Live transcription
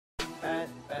Where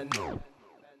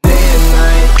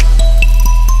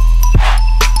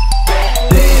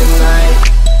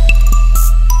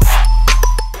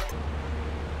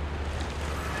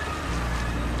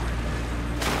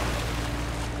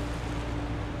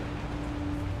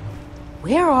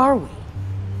are we?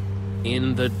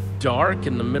 In the dark,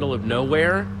 in the middle of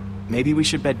nowhere? Maybe we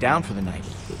should bed down for the night.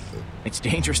 It's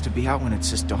dangerous to be out when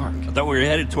it's this dark. I thought we were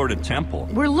headed toward a temple.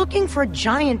 We're looking for a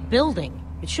giant building.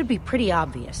 It should be pretty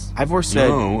obvious. Ivor said...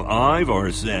 No,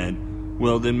 Ivor said.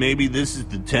 Well, then maybe this is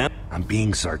the temple. I'm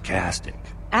being sarcastic.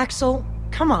 Axel,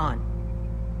 come on.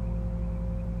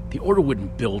 The Order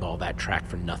wouldn't build all that track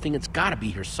for nothing. It's gotta be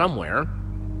here somewhere.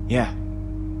 Yeah,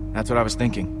 that's what I was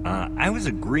thinking. I was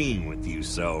agreeing with you,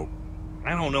 so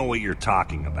I don't know what you're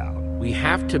talking about. We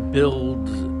have to build...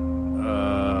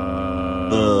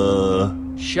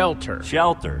 Shelter.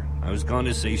 Shelter. I was going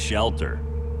to say shelter.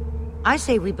 I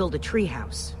say we build a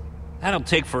treehouse. That'll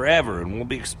take forever, and we'll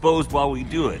be exposed while we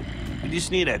do it. We just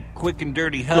need a quick and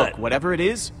dirty hut. Look, whatever it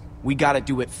is, we gotta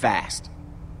do it fast.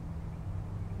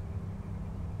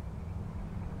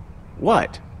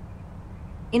 What?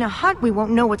 In a hut, we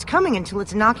won't know what's coming until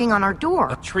it's knocking on our A door.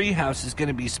 treehouse is going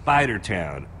to be Spider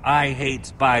Town. I hate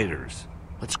spiders.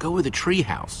 Let's go with a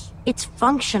treehouse. It's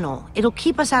functional. It'll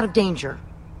keep us out of danger.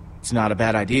 It's not a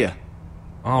bad idea.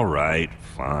 All right,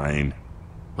 fine.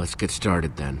 Let's get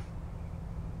started then.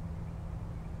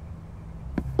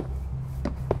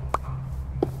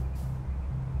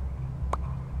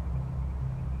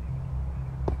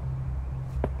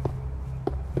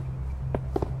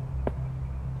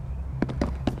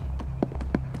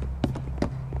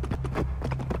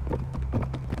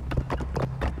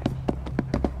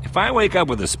 If I wake up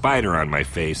with a spider on my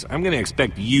face, I'm going to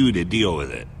expect you to deal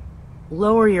with it.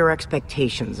 Lower your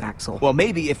expectations, Axel. Well,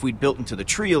 maybe if we'd built into the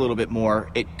tree a little bit more,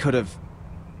 it could have...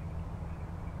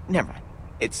 Never mind.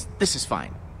 This is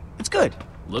fine. It's good.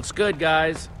 Looks good,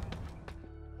 guys.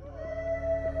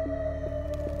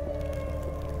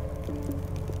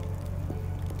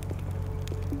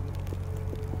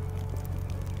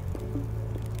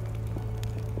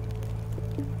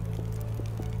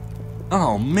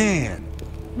 Oh, man.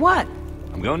 What?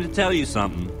 I'm going to tell you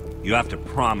something. You have to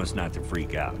promise not to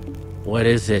freak out. What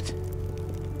is it?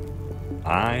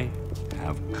 I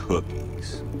have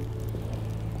cookies.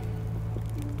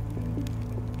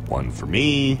 One for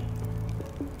me,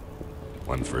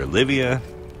 one for Olivia,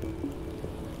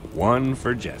 one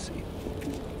for Jesse.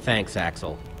 Thanks,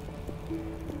 Axel.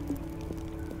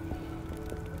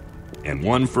 And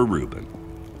one for Ruben.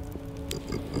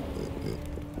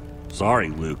 Sorry,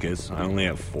 Lucas, I only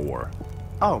have 4.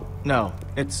 Oh, no.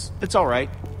 It's all right.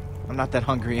 I'm not that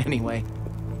hungry anyway.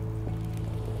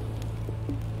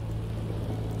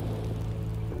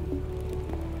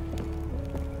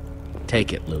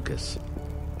 Take it, Lucas.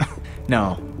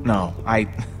 No, I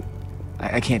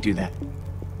can't do that.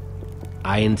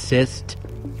 I insist.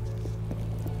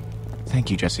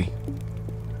 Thank you, Jesse.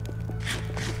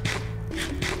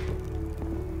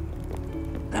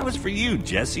 That was for you,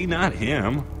 Jesse, not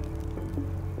him.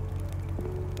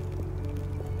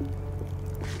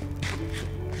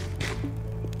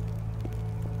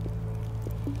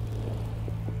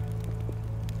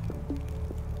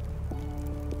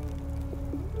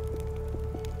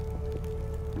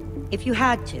 If you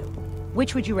had to,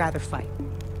 which would you rather fight?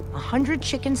 100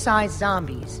 chicken-sized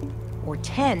zombies, or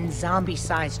 10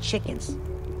 zombie-sized chickens?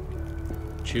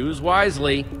 Choose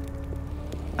wisely.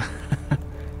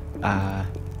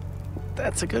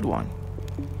 That's a good one.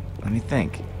 Let me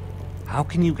think. How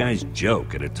can you guys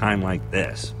joke at a time like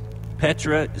this?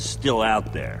 Petra is still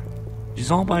out there. She's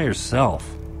all by herself.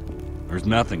 There's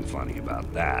nothing funny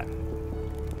about that.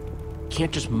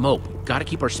 Can't just mope. Gotta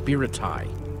keep our spirits high.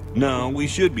 No, we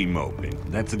should be moping.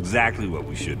 That's exactly what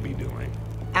we should be doing.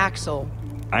 Axel.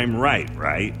 I'm right?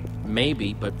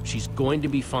 Maybe, but she's going to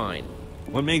be fine.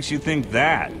 What makes you think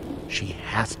that? She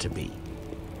has to be.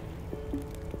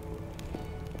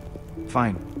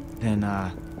 Fine. Then,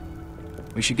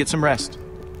 we should get some rest.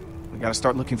 We gotta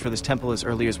start looking for this temple as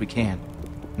early as we can.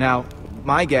 Now,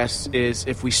 my guess is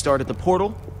if we start at the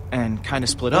portal and kind of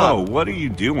split up... Oh, what are you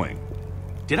doing?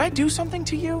 Did I do something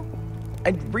to you?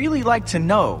 I'd really like to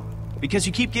know, because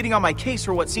you keep getting on my case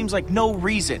for what seems like no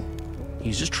reason.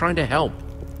 He's just trying to help.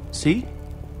 See?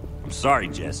 I'm sorry,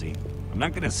 Jesse. I'm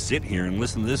not gonna sit here and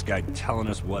listen to this guy telling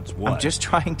us what's what. I'm just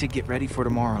trying to get ready for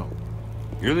tomorrow.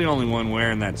 You're the only one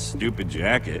wearing that stupid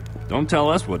jacket. Don't tell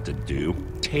us what to do.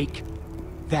 Take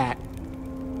that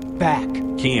back.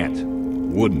 Can't.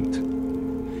 Wouldn't.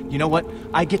 You know what?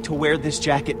 I get to wear this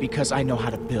jacket because I know how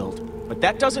to build. But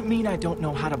that doesn't mean I don't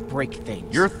know how to break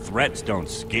things. Your threats don't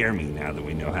scare me now that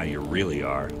we know how you really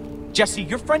are. Jesse,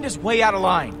 your friend is way out of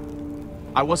line.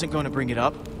 I wasn't going to bring it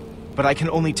up, but I can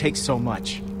only take so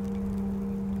much.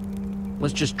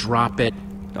 Let's just drop it.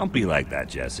 Don't be like that,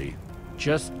 Jesse.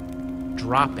 Just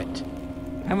drop it.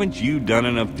 Haven't you done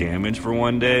enough damage for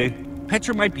one day?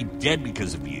 Petra might be dead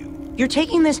because of you. You're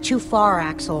taking this too far,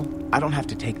 Axel. I don't have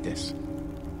to take this.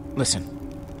 Listen,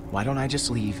 why don't I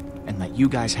just leave and let you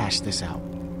guys hash this out?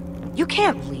 You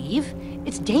can't leave.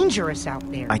 It's dangerous out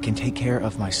there. I can take care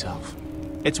of myself.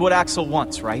 It's what Axel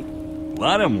wants, right?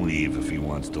 Let him leave if he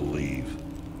wants to leave.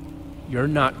 You're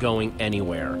not going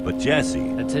anywhere. But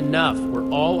Jesse... That's enough. We're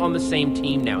all on the same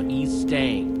team now. He's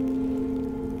staying.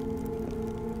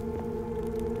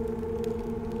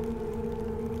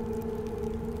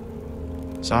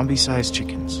 Zombie-sized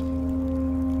chickens.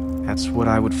 That's what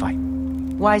I would fight.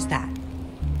 Why's that?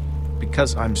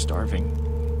 Because I'm starving.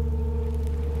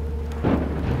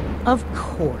 Of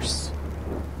course.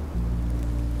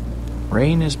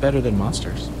 Rain is better than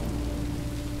monsters.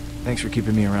 Thanks for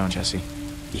keeping me around, Jesse.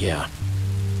 Yeah.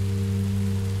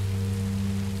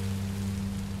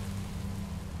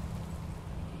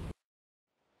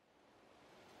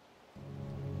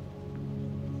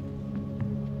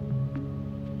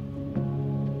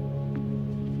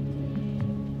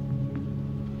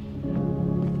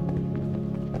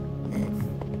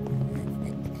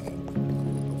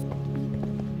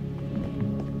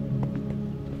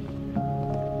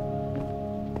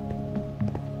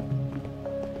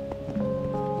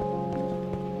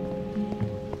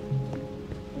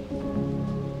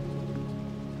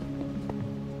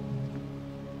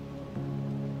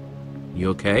 You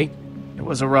okay? It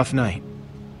was a rough night.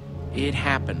 It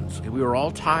happens. We were all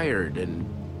tired, and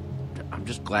I'm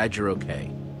just glad you're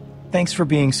okay. Thanks for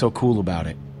being so cool about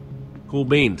it. Cool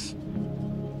beans.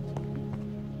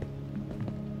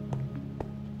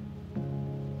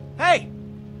 Hey!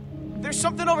 There's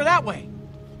something over that way.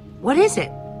 What is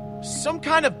it? Some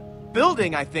kind of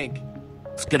building, I think.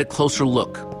 Let's get a closer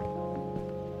look.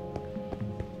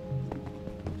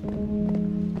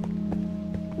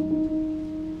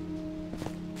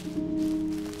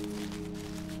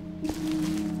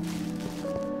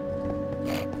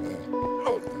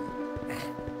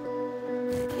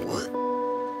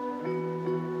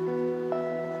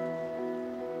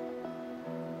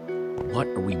 What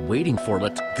are we waiting for?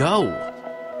 Let's go!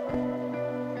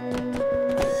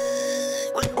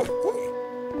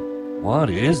 What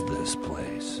is this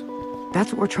place?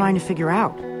 That's what we're trying to figure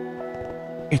out.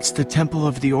 It's the Temple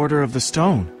of the Order of the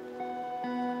Stone.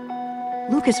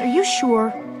 Lucas, are you sure?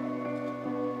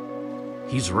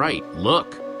 He's right.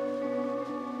 Look.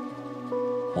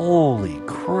 Holy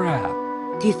crap.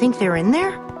 Do you think they're in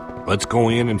there? Let's go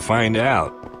in and find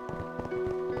out.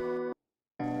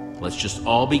 Let's just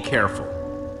all be careful.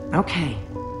 Okay.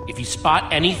 If you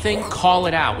spot anything, call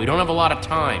it out. We don't have a lot of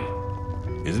time.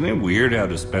 Isn't it weird how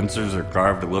dispensers are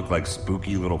carved to look like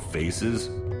spooky little faces?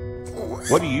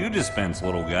 What do you dispense,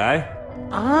 little guy?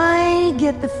 I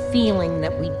get the feeling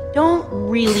that we don't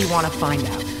really want to find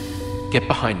out. Get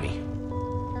behind me.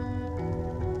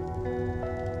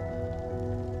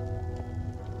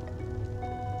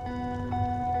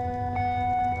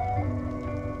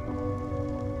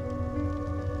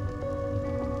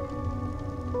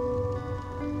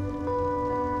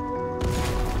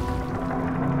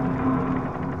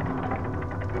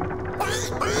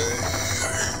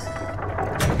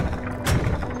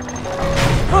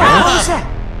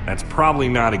 That's probably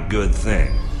not a good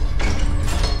thing.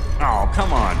 Oh,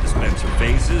 come on, dispenser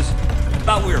faces. I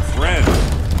thought we were friends.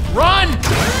 Run!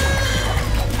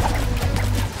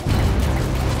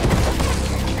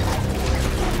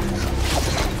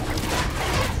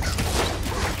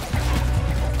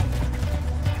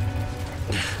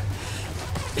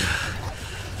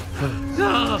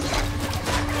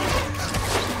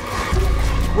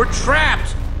 We're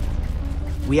trapped!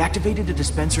 We activated the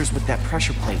dispensers with that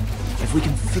pressure plate. If we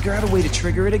can figure out a way to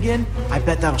trigger it again, I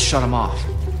bet that'll shut them off.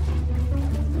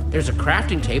 There's a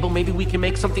crafting table. Maybe we can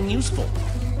make something useful.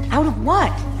 Out of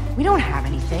what? We don't have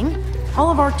anything.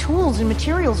 All of our tools and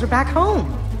materials are back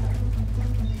home.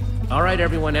 All right,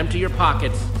 everyone, empty your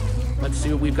pockets. Let's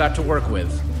see what we've got to work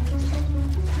with.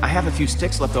 I have a few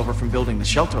sticks left over from building the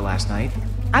shelter last night.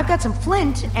 I've got some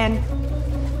flint and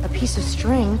a piece of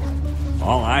string.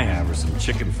 All I have are some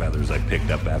chicken feathers I picked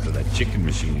up after that chicken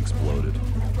machine exploded.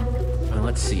 Well,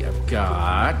 let's see. I've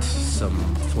got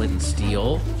some flint and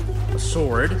steel, a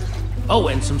sword. Oh,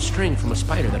 and some string from a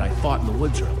spider that I fought in the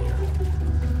woods earlier.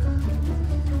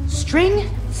 String,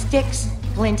 sticks,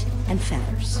 flint, and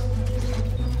feathers.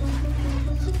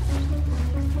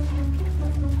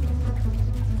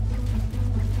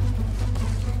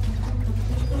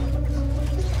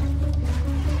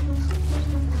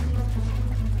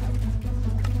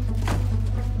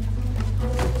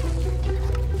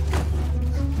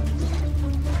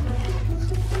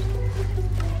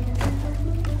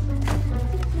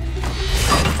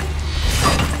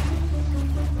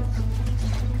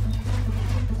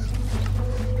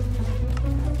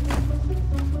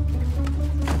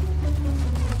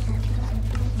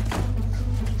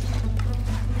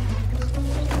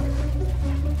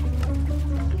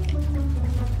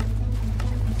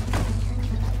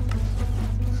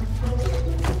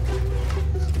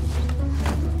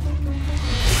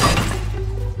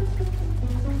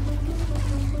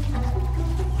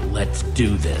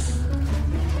 do this.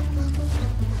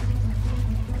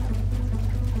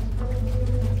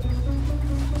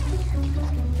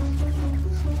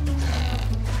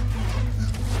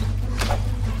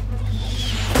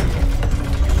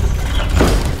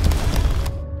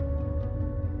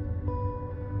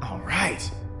 All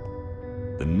right.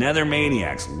 The Nether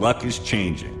Maniac's luck is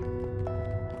changing.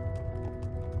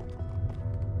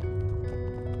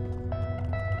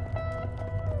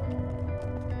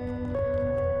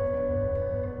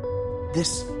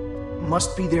 This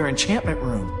must be their enchantment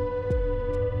room.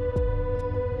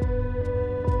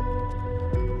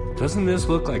 Doesn't this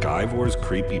look like Ivor's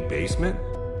creepy basement?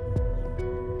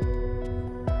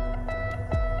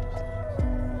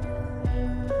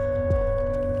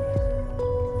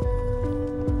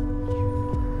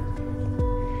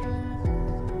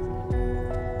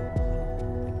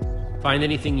 Find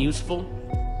anything useful?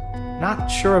 Not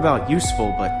sure about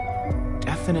useful, but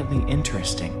definitely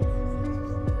interesting.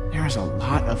 There is a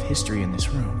lot of history in this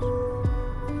room.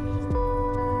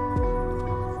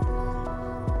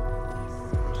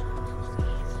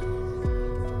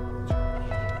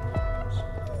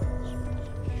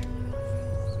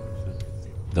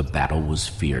 The battle was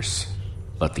fierce,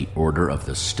 but the Order of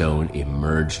the Stone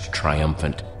emerged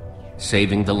triumphant,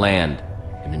 saving the land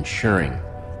and ensuring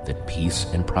that peace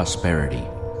and prosperity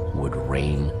would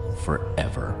reign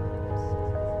forever.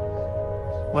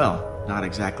 Well, not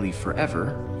exactly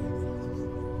forever.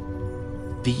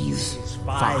 These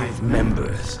 5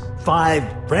 members,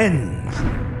 5 friends,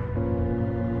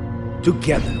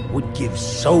 together would give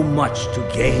so much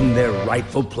to gain their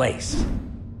rightful place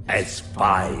as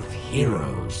 5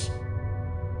 heroes.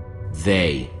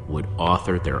 They would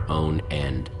author their own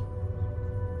end.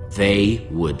 They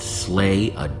would slay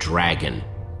a dragon.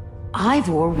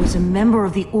 Ivor was a member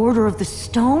of the Order of the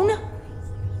Stone?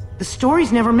 The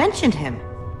stories never mentioned him.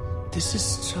 This is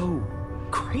so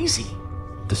crazy.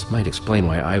 This might explain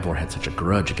why Ivor had such a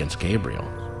grudge against Gabriel.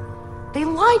 They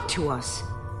lied to us.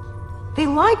 They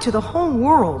lied to the whole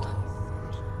world.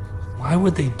 Why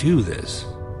would they do this?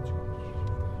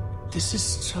 This is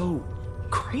so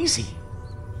crazy.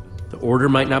 The Order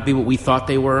might not be what we thought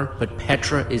they were, but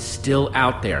Petra is still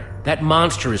out there. That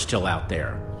monster is still out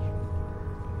there.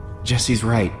 Jesse's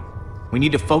right. We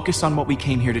need to focus on what we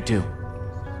came here to do.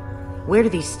 Where do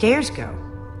these stairs go?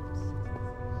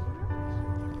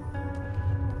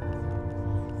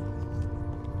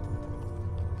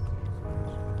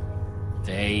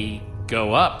 They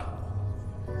go up.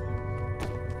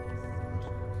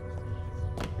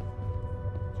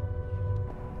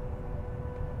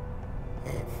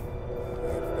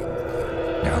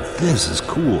 Now this is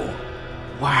cool.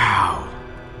 Wow.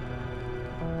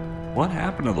 What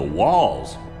happened to the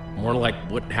walls? More like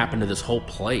what happened to this whole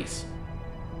place.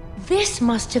 This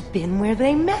must have been where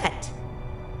they met.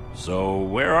 So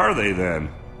where are they then?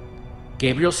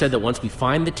 Gabriel said that once we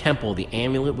find the temple, the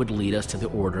amulet would lead us to the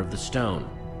Order of the Stone.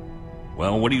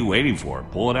 Well, what are you waiting for?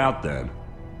 Pull it out then.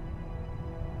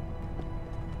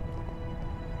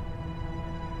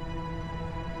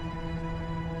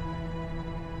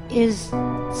 Is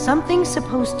something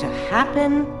supposed to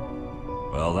happen?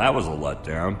 Well, that was a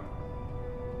letdown.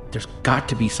 There's got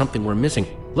to be something we're missing.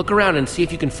 Look around and see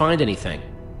if you can find anything.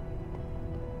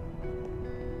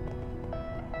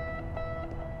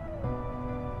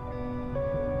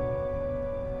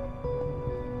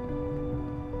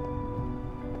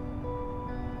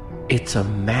 It's a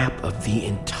map of the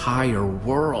entire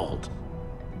world.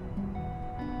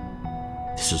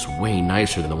 This is way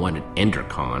nicer than the one at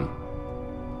Endercon.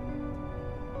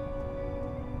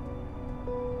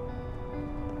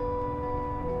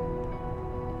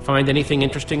 Find anything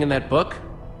interesting in that book?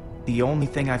 The only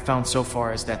thing I found so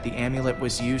far is that the amulet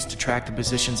was used to track the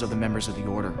positions of the members of the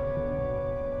Order.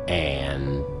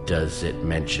 And does it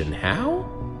mention how?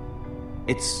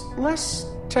 It's less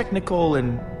technical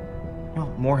and,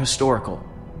 well, more historical.